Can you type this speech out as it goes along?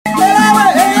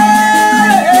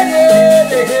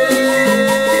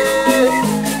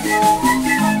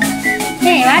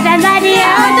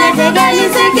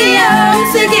Sikia,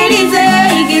 msikilize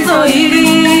igizo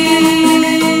hili.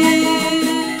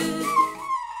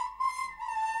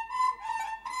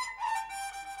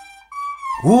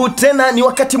 Huu tena ni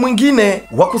wakati mwingine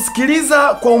wa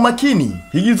kusikiliza kwa umakini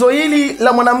igizo hili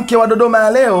la mwanamke wa Dodoma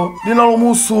ya leo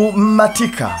linalomhusu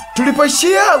Matika.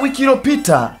 Tulipoishia wiki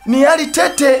iliyopita ni hali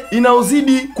tete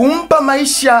inaozidi kumpa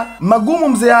maisha magumu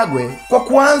mzee Agwe kwa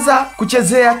kuanza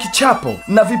kuchezea kichapo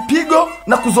na vipigo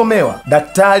na kuzomewa.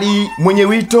 Daktari mwenye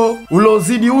wito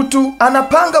uliozidi utu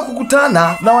anapanga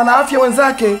kukutana na wanaafya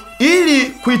wenzake ili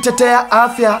kuitetea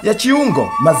afya ya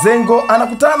Chiungo. Mazengo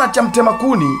anakutana na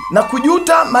Chamtemakuni na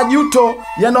kujuta majuto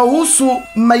yanayohusu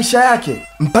maisha yake.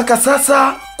 Mpaka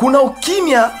sasa kuna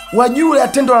ukimya wa juu ya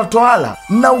tendo la tohara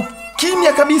na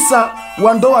ukimya kabisa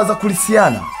wa ndoa za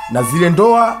kulisiana na zile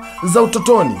ndoa za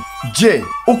utotoni. Je,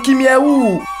 ukimya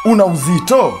huu una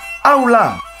uzito au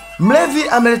la? Mlevi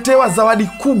ameletewa zawadi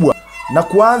kubwa na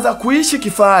kuanza kuishi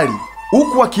kifahari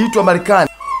huku akiitwa Marekani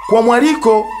kwa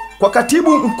mwaliko kwa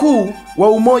katibu mkuu wa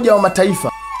Umoja wa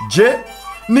Mataifa. Je,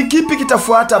 ni kipi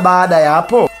kitafuata baada ya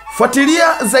hapo? Fuatilia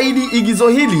zaidi igizo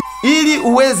hili ili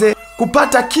uweze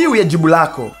kupata kiu ya jibu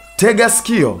lako. Tega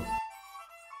sikio.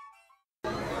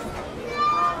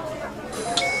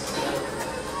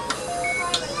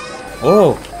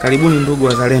 Oh, karibuni ndugu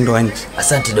wazalendo wa nchi.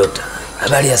 Asante dokta.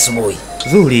 Habari ya asubuhi.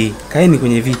 Zuri, kaeni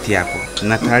kwenye viti hapo.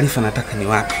 Na taarifa nataka ni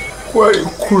wapi? Kwa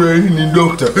kule ni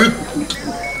dokta.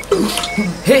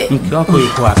 Hey, mke wako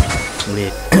yuko wapi?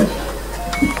 Mlete.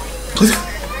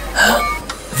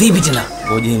 Vipi tena?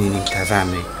 Ngojeni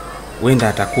nimtazame. Wenda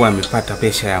atakuwa amepata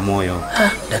presha ya moyo.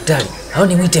 Daktari, hao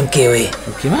ni mwite mkewe.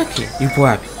 Mke wake yupo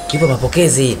wapi? Yupo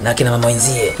mapokezi na kina mama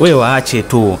wenzie. Wewe waache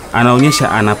tu.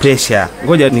 Anaonyesha ana presha.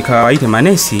 Ngoja nikawaite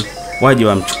manesi waje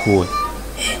wamchukue.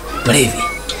 Mlevi.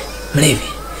 Mlevi.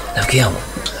 Rafiki yangu.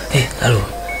 Halo.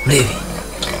 Mlevi.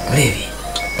 Mlevi.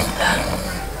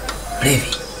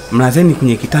 Mlevi. Mlazeni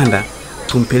kwenye kitanda,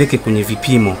 tumpeleke kwenye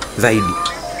vipimo zaidi.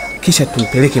 Kisha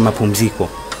tumpeleke mapumziko.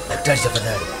 Daktari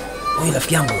tafadhali. Huyu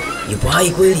rafiki yangu yupo hai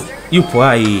kweli? Yupo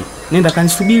hai. Nenda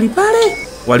kanisubiri pale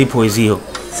walipo wezio.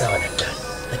 Sawa daktari.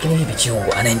 Lakini vipi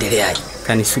Chiungo anaendeleaje?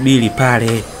 Kanisubiri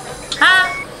pale.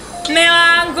 Mme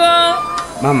wangu.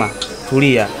 Mama,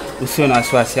 tulia. Usio na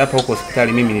wasiwasi. Hapa huko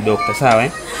hospitali mimi ni dokta, sawa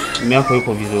eh? Mume wako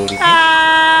yuko vizuri.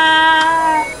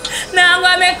 Nangu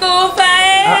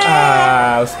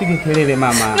amekufa usipige kelele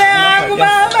mama. Nangu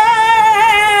baba.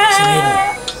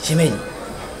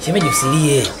 Shemeji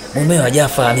usilie. Mumeo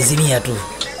hajafa, amezimia tu.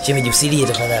 Shemeji usilie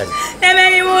tafadhali.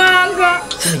 Shemeji wangu.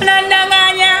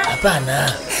 Unandanganya.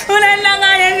 Hapana.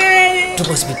 Unandanganya shemeji. Tuko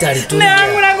hospitali tu.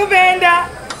 Nangu nakupenda.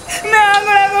 Nangu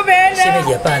nakupenda.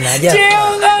 Shemeji hapana, hajafa.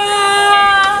 Chiungo.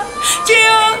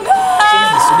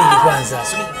 Shemeji subiri kwanza.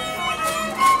 Subiri.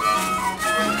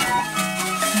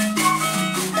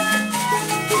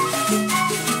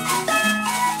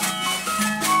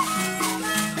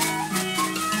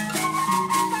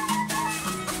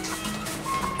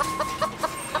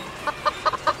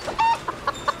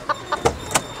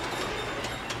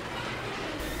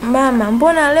 Mama,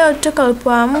 mbona leo toka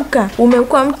ulipoamka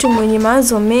umekuwa mtu mwenye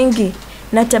mawazo mengi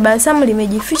na tabasamu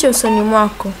limejificha usoni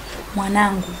mwako?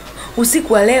 Mwanangu,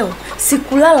 usiku wa leo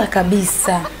sikulala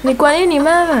kabisa. Ni kwa nini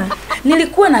mama?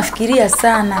 Nilikuwa nafikiria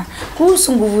sana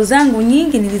kuhusu nguvu zangu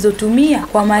nyingi nilizotumia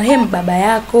kwa marehemu baba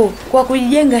yako kwa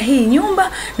kujenga hii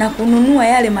nyumba na kununua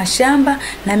yale mashamba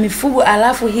na mifugo,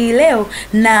 alafu hii leo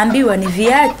naambiwa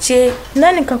niviache.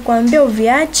 Nani kakuambia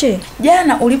uviache?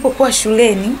 Jana ulipokuwa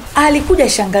shuleni alikuja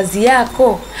shangazi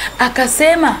yako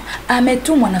akasema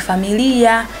ametumwa na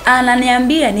familia,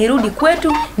 ananiambia nirudi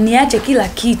kwetu niache kila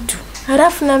kitu.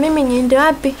 Halafu na mimi niende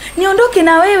wapi? Niondoke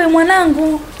na wewe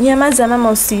mwanangu. Nyamaza mama,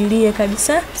 usilie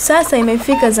kabisa. Sasa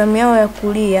imefika zamu yao ya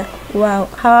kulia. Wao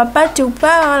hawapati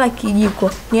upawa wala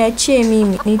kijiko. Niachie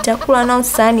mimi, nitakula nao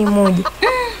sahani moja.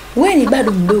 Wewe ni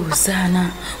bado mdogo sana,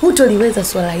 hutoliweza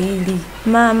swala hili.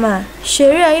 Mama,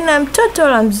 sheria haina mtoto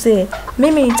wala mzee.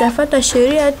 Mimi nitafuata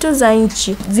sheria tu za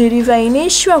nchi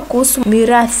zilivyoainishwa kuhusu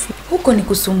mirathi. Huko ni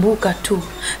kusumbuka tu.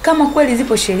 Kama kweli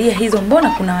zipo sheria hizo, mbona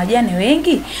kuna wajane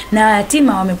wengi na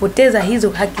yatima wamepoteza hizo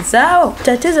haki zao?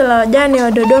 Tatizo la wajane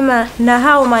wa Dodoma na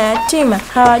hao mayatima,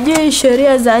 hawajui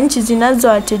sheria za nchi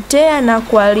zinazowatetea na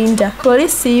kuwalinda.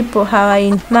 Polisi ipo,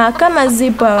 hawaindi. Mahakama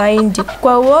zipo, hawaindi.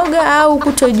 Kwa uoga au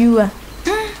kutojua.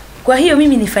 Kwa hiyo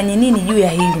mimi nifanye nini juu ya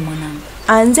hili mwanangu?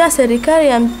 Anzia serikali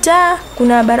ya mtaa,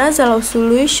 kuna baraza la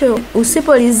usuluhisho.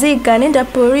 Usipolizika nenda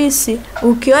polisi.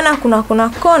 Ukiona kuna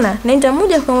kona, nenda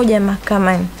moja kwa moja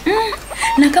mahakamani.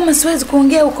 Na kama siwezi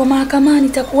kuongea huko mahakamani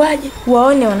itakuwaje?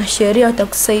 Waone wanasheria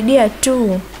watakusaidia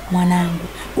tu. Mwanangu,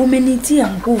 umenitia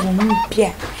nguvu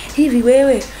mpya. Hivi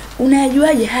wewe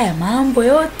unayajuaje haya mambo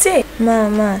yote?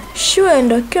 Mama, shule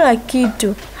ndo kila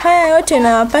kitu. Haya yote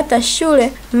nawapata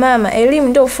shule. Mama, elimu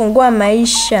ndio ufungua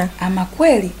maisha. Ama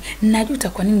kweli, ninajuta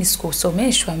kwa nini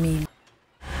sikusomeshwa mimi.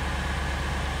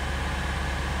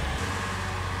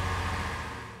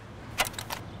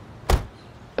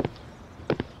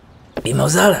 Bi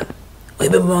Mauzala.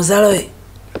 Wewe Bi Mauzala we.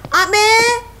 Abe,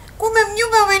 kumbe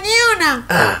mjumbe umeniona?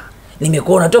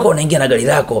 Nimekuona toka unaingia na gari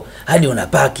lako hadi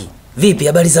unapaki. Vipi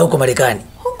habari za huko Marekani?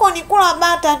 Huko ni kula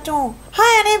bata tu.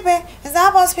 Haya nipe za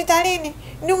hapa hospitalini.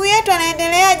 Ndugu yetu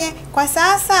anaendeleaje kwa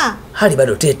sasa? Hali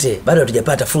bado tete, bado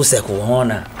hatujapata fursa ya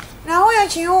kuona. Na huyo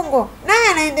Chiungo, naye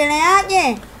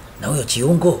anaendeleaje? Na huyo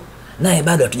Chiungo, naye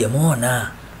bado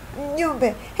hatujamuona.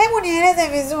 Mjumbe, hebu nieleze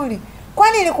vizuri.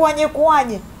 Kwani ilikuwaje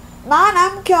kuwaje? Maana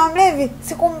mke wa mlevi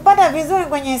sikumpata vizuri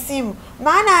kwenye simu.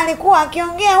 Maana alikuwa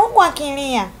akiongea huku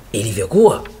akilia.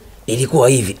 Ilikuwa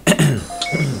hivi.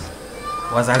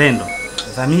 Wazalendo,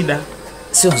 Zamida,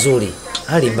 Sio nzuri.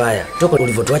 Hali mbaya. Toka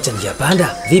ulivyotuacha njia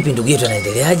panda, vipi ndugu yetu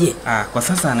anaendeleaje? kwa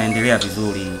sasa anaendelea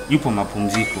vizuri. Yupo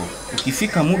mapumziko.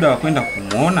 Ukifika muda wa kwenda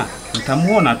kumuona,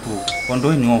 mtamuona tu.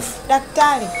 Ondoeni hofu.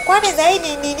 Daktari, kwani zaidi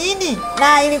ni nini?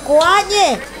 Na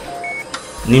ilikuwaje?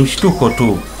 Ni mshtuko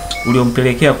tu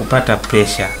uliompelekea kupata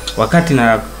presha. Wakati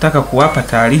nataka kuwapa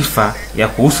taarifa ya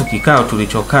kuhusu kikao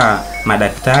tulichokaa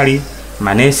madaktari,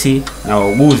 manesi na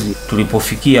wauguzi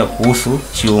tulipofikia kuhusu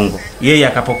Chiungo, yeye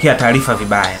akapokea taarifa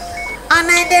vibaya.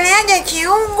 Anaendeleaje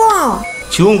Chiungo?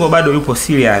 Chiungo bado yupo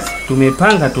serious.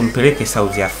 Tumepanga tumpeleke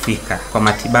South Africa kwa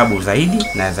matibabu zaidi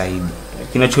na zaidi.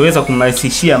 Kinachoweza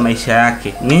kumrahisishia maisha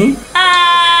yake ni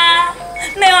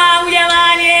Mme wangu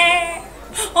jamani.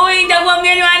 Uinda kwa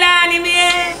mgeni wa nani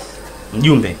mie?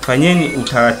 Mjumbe, fanyeni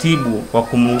utaratibu wa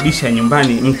kumrudisha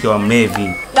nyumbani mke wa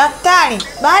mlevi. Daktari,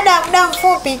 baada ya muda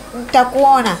mfupi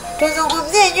nitakuona.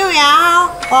 Tuzungumzie juu ya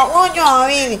hao wagonjwa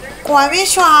wawili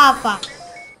kuhamishwa hapa.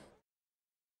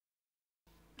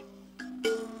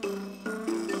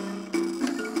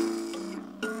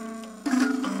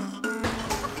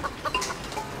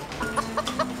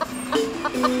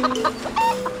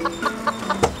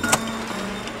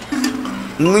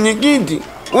 Mwenyekiti,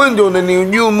 wewe ndio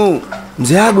unanihujumu.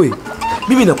 Mzee Agwe,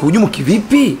 mimi nakuhujumu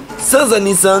kivipi? Sasa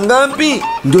ni saa ngapi?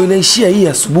 Ndio inaishia hii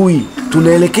asubuhi.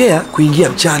 Tunaelekea kuingia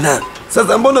mchana.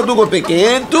 Sasa mbona tuko peke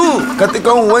yetu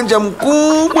katika uwanja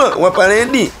mkubwa wa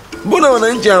paredi? Mbona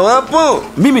wananchi hawapo?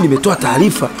 Mimi nimetoa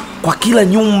taarifa kwa kila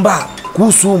nyumba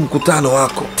kuhusu huu mkutano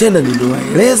wako. Tena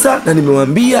nimewaeleza na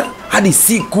nimewaambia hadi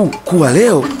siku kuwa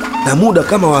leo na muda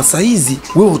kama wa saa hizi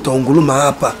wewe utaunguruma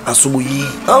hapa asubuhi hii.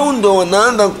 Au ndo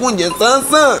wanaanza kuja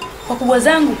sasa? Wakubwa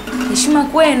zangu, heshima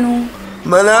kwenu.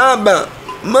 Marahaba.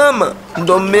 Mama,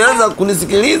 ndo mmeanza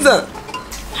kunisikiliza?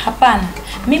 Hapana,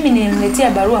 mimi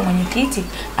nilimletea barua mwenyekiti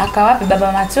akawape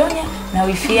baba Matonya na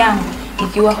wifi yangu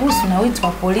ikiwahusu na wito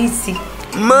wa polisi.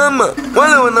 Mama,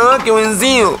 wale wanawake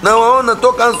wenzio na waona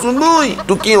toka asubuhi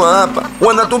tukiwa hapa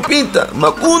wanatupita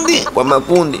makundi kwa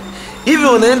makundi. Hivi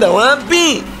wanaenda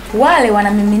wapi? Wale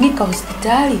wanamiminika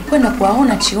hospitali kwenda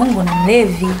kuwaona Chiungo na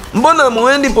mlevi. Mbona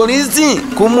muendi polisi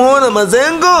kumuona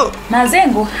Mazengo?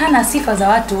 Mazengo hana sifa za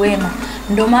watu wema,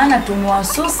 ndo maana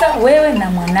tumewasusa wewe na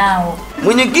mwanao.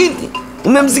 Mwenyekiti,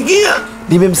 umemsikia?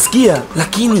 Nimemsikia,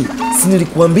 lakini si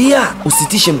nilikuambia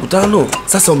usitishe mkutano.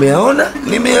 Sasa umeyaona?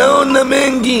 Nimeyaona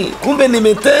mengi, kumbe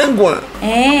nimetengwa.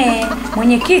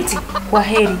 Mwenyekiti, kwa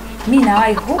heri. Mimi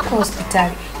nawahi huko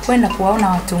hospitali kwenda kuwaona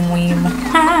watu muhimu.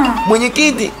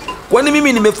 Mwenyekiti, kwani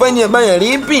mimi nimefanya baya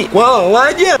lipi? Wao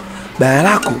waje? Baya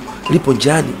lako lipo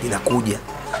njiani linakuja.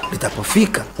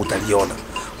 Litapofika utaliona.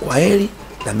 Kwa heri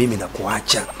na mimi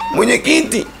nakuacha.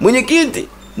 Mwenyekiti,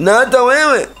 na hata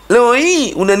wewe leo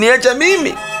hii unaniacha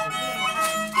mimi?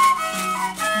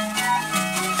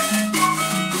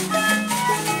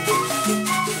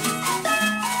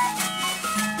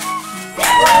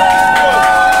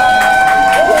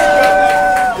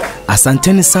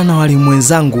 Asanteni sana walimu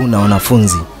wenzangu na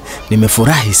wanafunzi.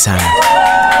 Nimefurahi sana.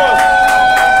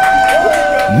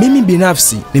 Mimi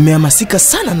binafsi nimehamasika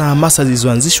sana na hamasa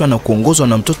zilizoanzishwa na kuongozwa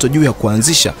na mtoto juu ya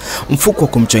kuanzisha mfuko wa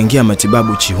kumchangia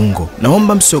matibabu Chiungo.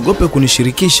 Naomba msiogope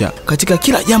kunishirikisha katika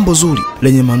kila jambo zuri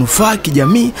lenye manufaa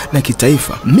kijamii na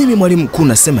kitaifa. Mimi mwalimu mkuu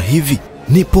nasema hivi,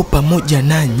 nipo pamoja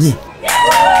nanyi.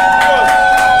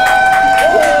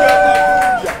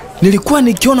 Nilikuwa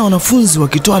nikiona wanafunzi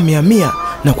wakitoa 100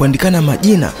 na kuandikana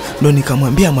majina, ndo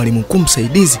nikamwambia mwalimu mkuu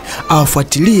msaidizi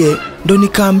awafuatilie. Ndo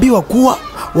nikaambiwa kuwa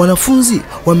wanafunzi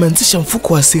wameanzisha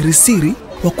mfuko wa siri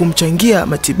wa kumchangia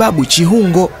matibabu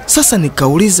Chiungo. Sasa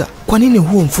nikauliza, kwa nini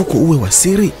huo mfuko uwe wa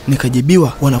siri?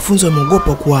 Nikajibiwa wanafunzi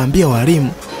wameogopa kuwaambia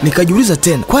walimu. Nikajiuliza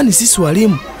tena, kwani sisi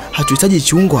walimu hatuhitaji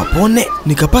Chiungo apone?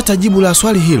 Nikapata jibu la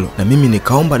swali hilo, na mimi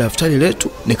nikaomba daftari letu,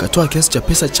 nikatoa kiasi cha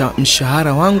pesa cha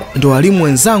mshahara wangu. Ndo walimu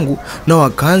wenzangu nao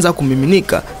wakaanza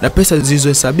kumiminika, na pesa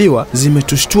zilizohesabiwa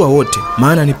zimetushtua wote,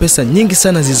 maana ni pesa nyingi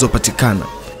sana zilizopatikana.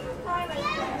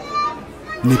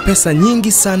 Ni pesa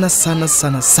nyingi sana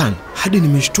hadi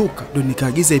nimeshtuka. Ndo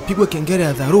nikaagiza ipigwe kengele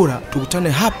ya dharura, tukutane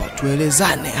hapa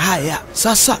tuelezane haya.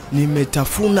 Sasa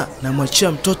nimetafuna na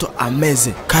mwachia mtoto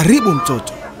ameze. Karibu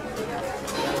mtoto.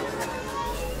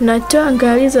 Natoa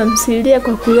angalizo msilie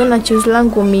kwa kuliona chozi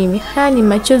langu mimi. Haya ni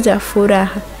machozi ya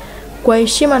furaha. Kwa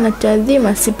heshima na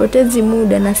taadhima sipotezi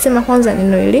muda, nasema kwanza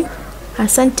neno hili: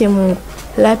 asante Mungu.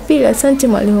 La pili, asante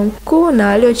mwalimu mkuu na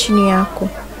walio chini yako.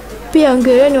 Pia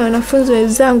ongereni wanafunzi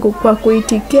wenzangu kwa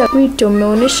kuitikia wito,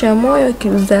 umeonyesha moyo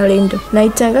kiuzalendo. Na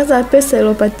itangaza pesa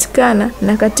iliyopatikana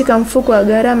na katika mfuko wa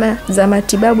gharama za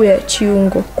matibabu ya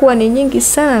Chiungo kuwa ni nyingi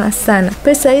sana.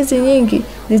 Pesa hizi nyingi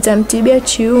zitamtibia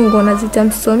Chiungo na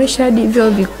zitamsomesha hadi vyuo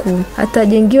vikuu.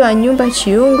 Atajengiwa nyumba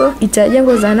Chiungo,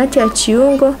 itajengwa zahanati ya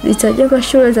Chiungo, zitajengwa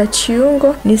shule za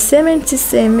Chiungo. Niseme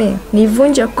nisiseme,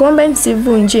 nivunje kombe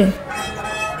nisivunje?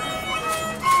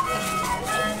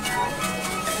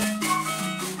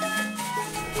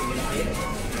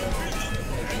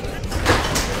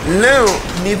 Leo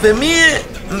nipe mie,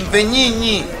 mpe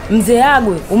nyinyi. Mzee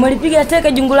Agwe, umelipiga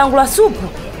teke jungu langu la supu.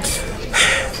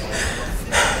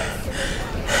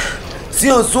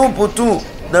 Sio supu tu,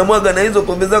 na mwaga na hizo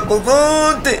pombe zako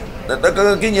zote. Nataka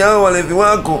kakinya hao walevi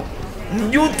wako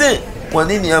mjute kwa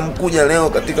nini hamkuja leo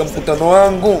katika mkutano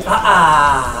wangu.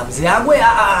 Mzee Agwe,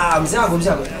 Mzee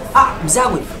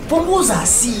Agwe, punguza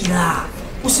hasira.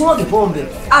 Usimwage pombe.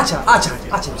 Acha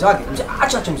mzee Agwe.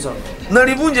 Acha mzee Agwe.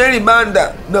 Nalivunja hili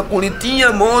banda na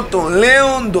kulitia moto.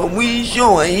 Leo ndo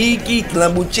mwisho wa hiki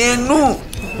klabu chenu.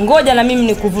 Ngoja na mimi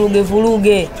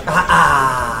nikuvuruge.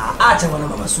 Acha bwana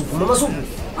mama supu.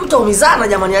 Mtaumizana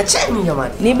jamani, acheni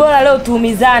jamani. Ni bora leo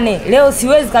tuumizane. Leo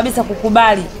siwezi kabisa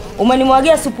kukubali.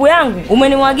 Umenimwagia supu yangu,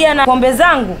 umenimwagia na pombe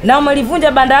zangu, na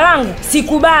umelivunja banda langu.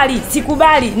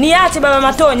 Sikubali. Niache baba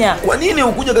Matonya. Kwa nini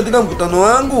ukuja katika mkutano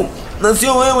wangu? Na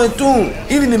sio wewe tu,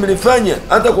 ili nimelifanya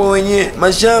hata kwa wenye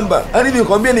mashamba. Hadi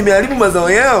nikwambia nimeharibu mazao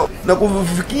yao na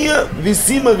kuvifikia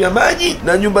visima vya maji,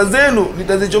 na nyumba zenu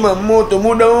nitazichoma moto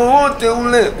muda wowote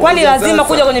ule. Kwani lazima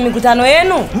kuja kwenye mikutano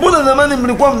yenu? Mbona zamani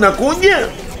mlikuwa mnakuja?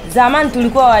 Zamani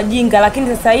tulikuwa wajinga,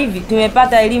 lakini sasa hivi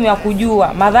tumepata elimu ya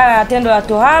kujua madhara ya tendo la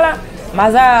tohara,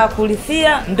 madhara ya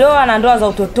kulithia, ndoa na ndoa za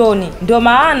utotoni. Ndio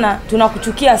maana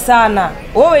tunakuchukia sana.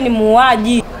 Wewe ni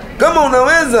muuaji. Kama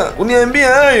unaweza kuniambia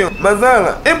hayo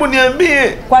madhara, hebu niambie.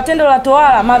 Kwa tendo la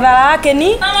tohara madhara yake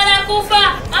ni mama nakufa.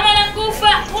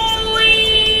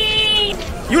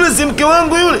 Yule si mke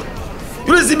wangu yule?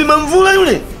 Yule si Mama Mvula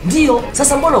yule? Ndio,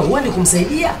 sasa mbona huendi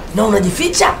kumsaidia na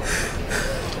unajificha?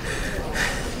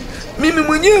 Mimi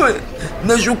mwenyewe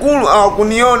nashukuru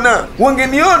hawakuniona.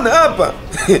 Wangeniona hapa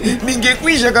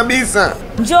ningekwisha kabisa.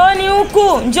 Njooni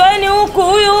huku,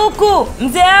 huyu huku.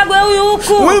 Mzee Agwe huyu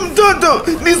huku. We mtoto,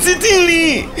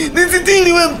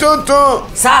 nisitili we mtoto.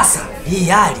 Sasa hii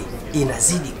hali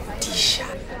inazidi kutisha.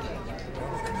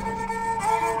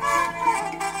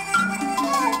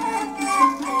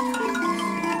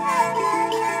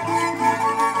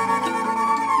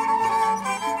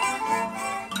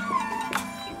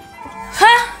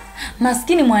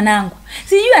 Maskini mwanangu.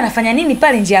 Sijui anafanya nini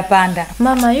pale njia panda.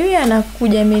 Mama yule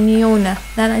anakuja ameniona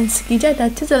na ananisikitia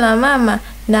tatizo la mama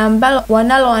na ambalo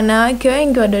wanalo wanawake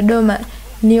wengi wa Dodoma,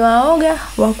 ni waoga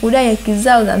wa kudai haki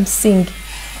zao za msingi.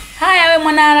 Haya we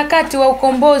mwanaharakati wa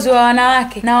ukombozi wa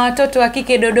wanawake na watoto wa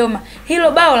kike Dodoma,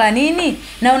 hilo bao la nini?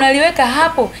 Na unaliweka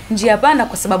hapo njia panda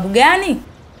kwa sababu gani?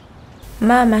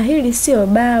 Mama, hili sio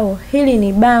bao, hili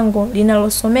ni bango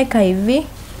linalosomeka hivi: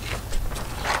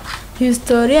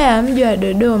 historia ya mji wa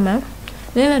Dodoma.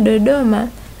 Neno Dodoma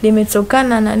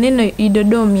limetokana na neno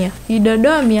idodomia.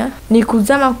 Idodomia ni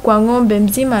kuzama kwa ng'ombe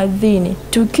mzima ardhini.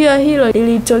 Tukio hilo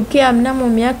lilitokea mnamo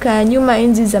miaka ya nyuma,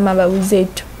 enzi za mababu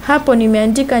zetu. Hapo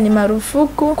nimeandika ni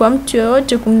marufuku kwa mtu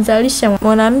yoyote kumzalisha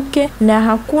mwanamke, na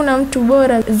hakuna mtu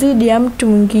bora zidi ya mtu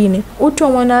mwingine. Utu wa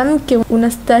mwanamke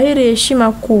unastahili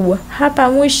heshima kubwa. Hapa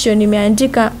mwisho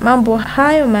nimeandika mambo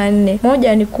hayo manne.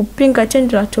 Moja ni kupinga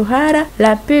tendo la tohara,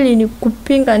 la pili ni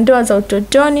kupinga ndoa za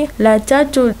utotoni, la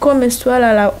tatu kome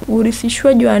swala la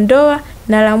urithishwaji wa ndoa,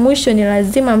 na la mwisho ni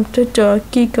lazima mtoto wa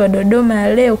kike wa Dodoma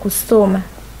leo kusoma.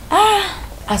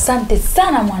 Asante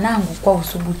sana mwanangu kwa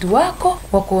uthubutu wako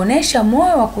wa kuonesha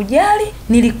moyo wa kujali.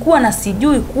 Nilikuwa na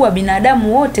sijui kuwa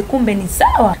binadamu wote kumbe ni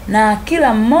sawa na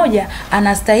kila mmoja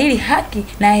anastahili haki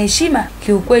na heshima.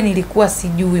 Kiukweli nilikuwa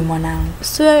sijui mwanangu.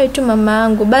 Sio wewe tu mama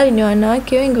yangu, bali ni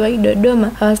wanawake wengi wa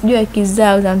Dodoma hawajui haki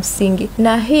zao za msingi,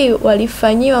 na hii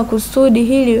walifanyiwa kusudi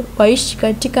hili waishi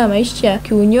katika maisha ya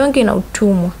kiunyonge na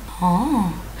utumwa.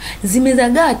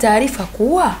 Zimezagaa taarifa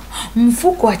kuwa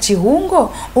mfuko wa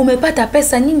Chihungo umepata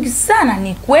pesa nyingi sana,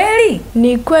 ni kweli?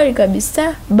 Ni kweli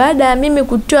kabisa. Baada ya mimi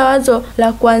kutoa wazo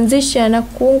la kuanzisha na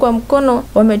kuungwa mkono,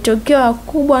 wametokea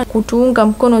wakubwa kutuunga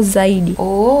mkono zaidi.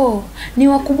 Ni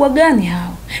wakubwa gani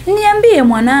hao? Niambie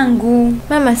mwanangu.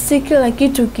 Mama, si kila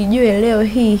kitu kijue leo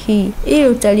hii ili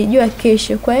utalijua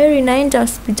kesho. Kwa hiyo naenda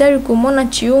hospitali kumwona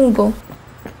Chihungo.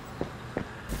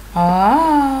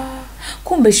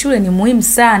 Kumbe shule ni muhimu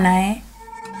sana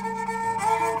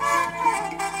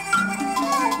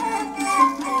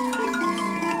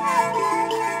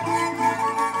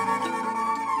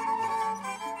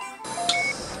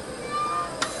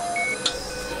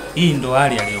Hii ndo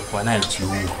hali aliyokuwa nayo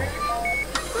Chihungo.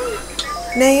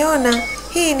 Naiona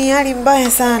hii ni hali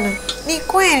mbaya sana. Ni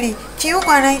kweli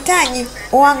Chihungo anahitaji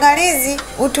uangalizi,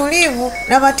 utulivu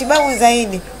na matibabu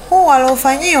zaidi. Huu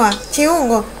waliofanyiwa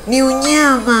Chihungo ni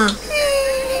unyama.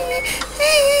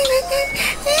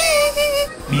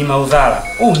 Bi Mauzala,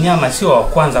 huu unyama sio wa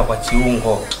kwanza kwa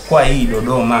Chihungo kwa hii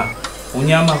Dodoma.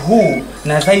 Unyama huu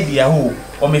na zaidi ya huu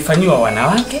wamefanyiwa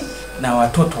wanawake na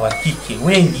watoto wa kike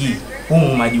wengi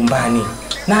humu majumbani,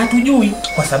 na hatujui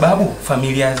kwa sababu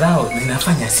familia zao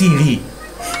zinafanya siri.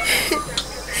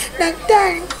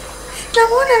 Daktari,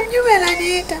 namuona mjumbe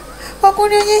ananiita kwa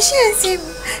kunionyeshia simu.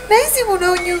 Na hizi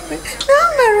kuna ujumbe.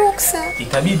 Naomba ruksa.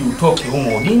 Itabidi utoke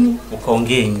humo udini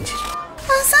ukaongee nje.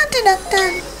 Asante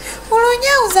daktari.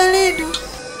 Ulojaa uzalendo.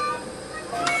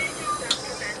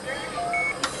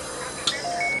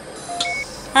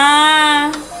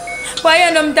 Kwa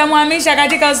hiyo ndo mtamhamisha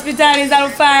katika hospitali za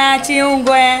rufaa ya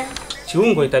Chihungo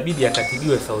Chihungo itabidi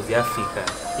akatibiwe South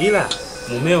Africa. Ila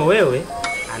mumeo wewe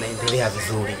anaendelea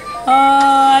vizuri.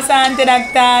 Asante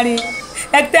daktari.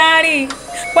 Daktari,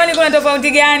 kwani kuna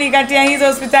tofauti gani kati ya hizo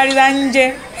hospitali za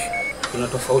nje? Kuna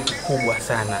tofauti kubwa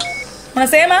sana.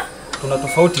 Unasema? Kuna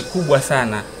tofauti kubwa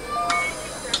sana.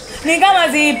 Ni kama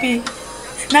zipi?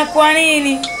 Na kwa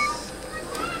nini?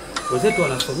 Wenzetu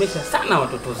wanasomesha sana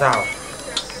watoto zao,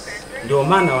 ndio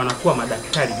maana wanakuwa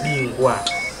madaktari bingwa.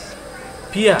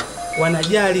 Pia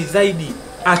wanajali zaidi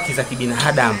haki za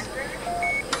kibinadamu.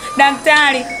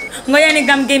 Daktari, ngoja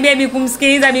nikamkimbie Bi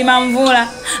kumsikiliza Bi Mamvula,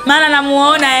 maana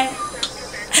namuona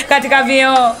katika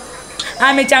vioo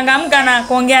amechangamka na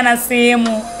kuongea na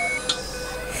simu.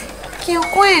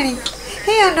 Kiukweli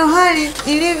hiyo ndo hali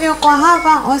ilivyo kwa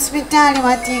hapa hospitali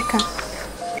Matika.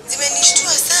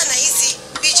 Zimenishtua sana hizi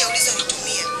picha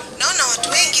ulizonitumia. Naona watu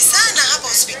wengi sana hapa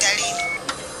hospitalini.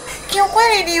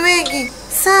 Kiukweli ni wengi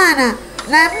sana,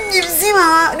 na mji mzima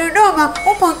wa Dodoma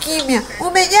upo kimya,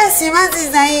 umejaa simanzi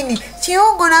zaidi.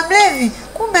 Chihungo na mlevi,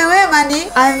 kumbe wema ni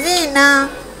Avina.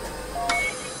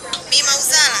 Bi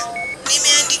Mauzala,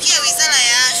 nimeandikia Wizara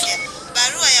ya Afya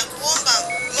barua ya kuomba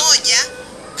moja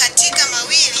katika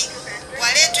mawili,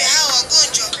 waletwe hao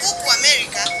wagonjwa huku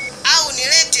Amerika au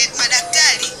nilete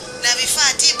madaktari na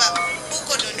vifaa tiba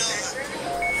huko Dodoma.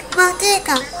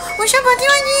 Matika,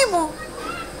 ushapatiwa jibu?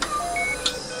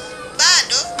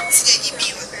 Bado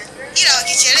sijajibiwa, ila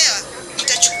wakichelewa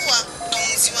nitachukua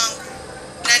uamuzi wangu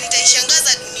na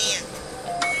nitaishangaza dunia.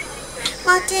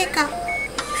 Matika,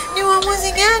 ni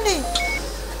uamuzi gani?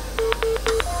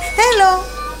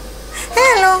 Hello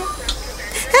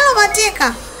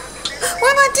Matika. We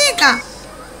Matika.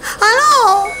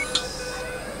 Halo.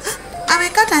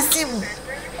 Amekata simu.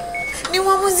 Ni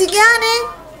uamuzi gani?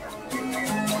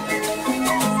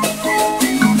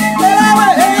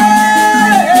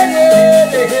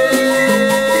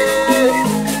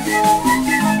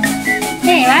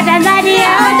 Watanzania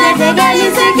wote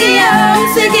tegeni sikio,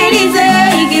 msikilize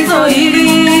igizo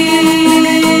hili.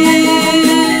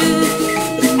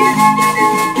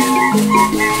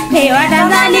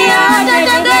 Watanzania wote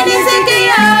tegeni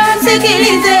sikio,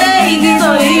 msikilize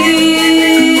igizo hili.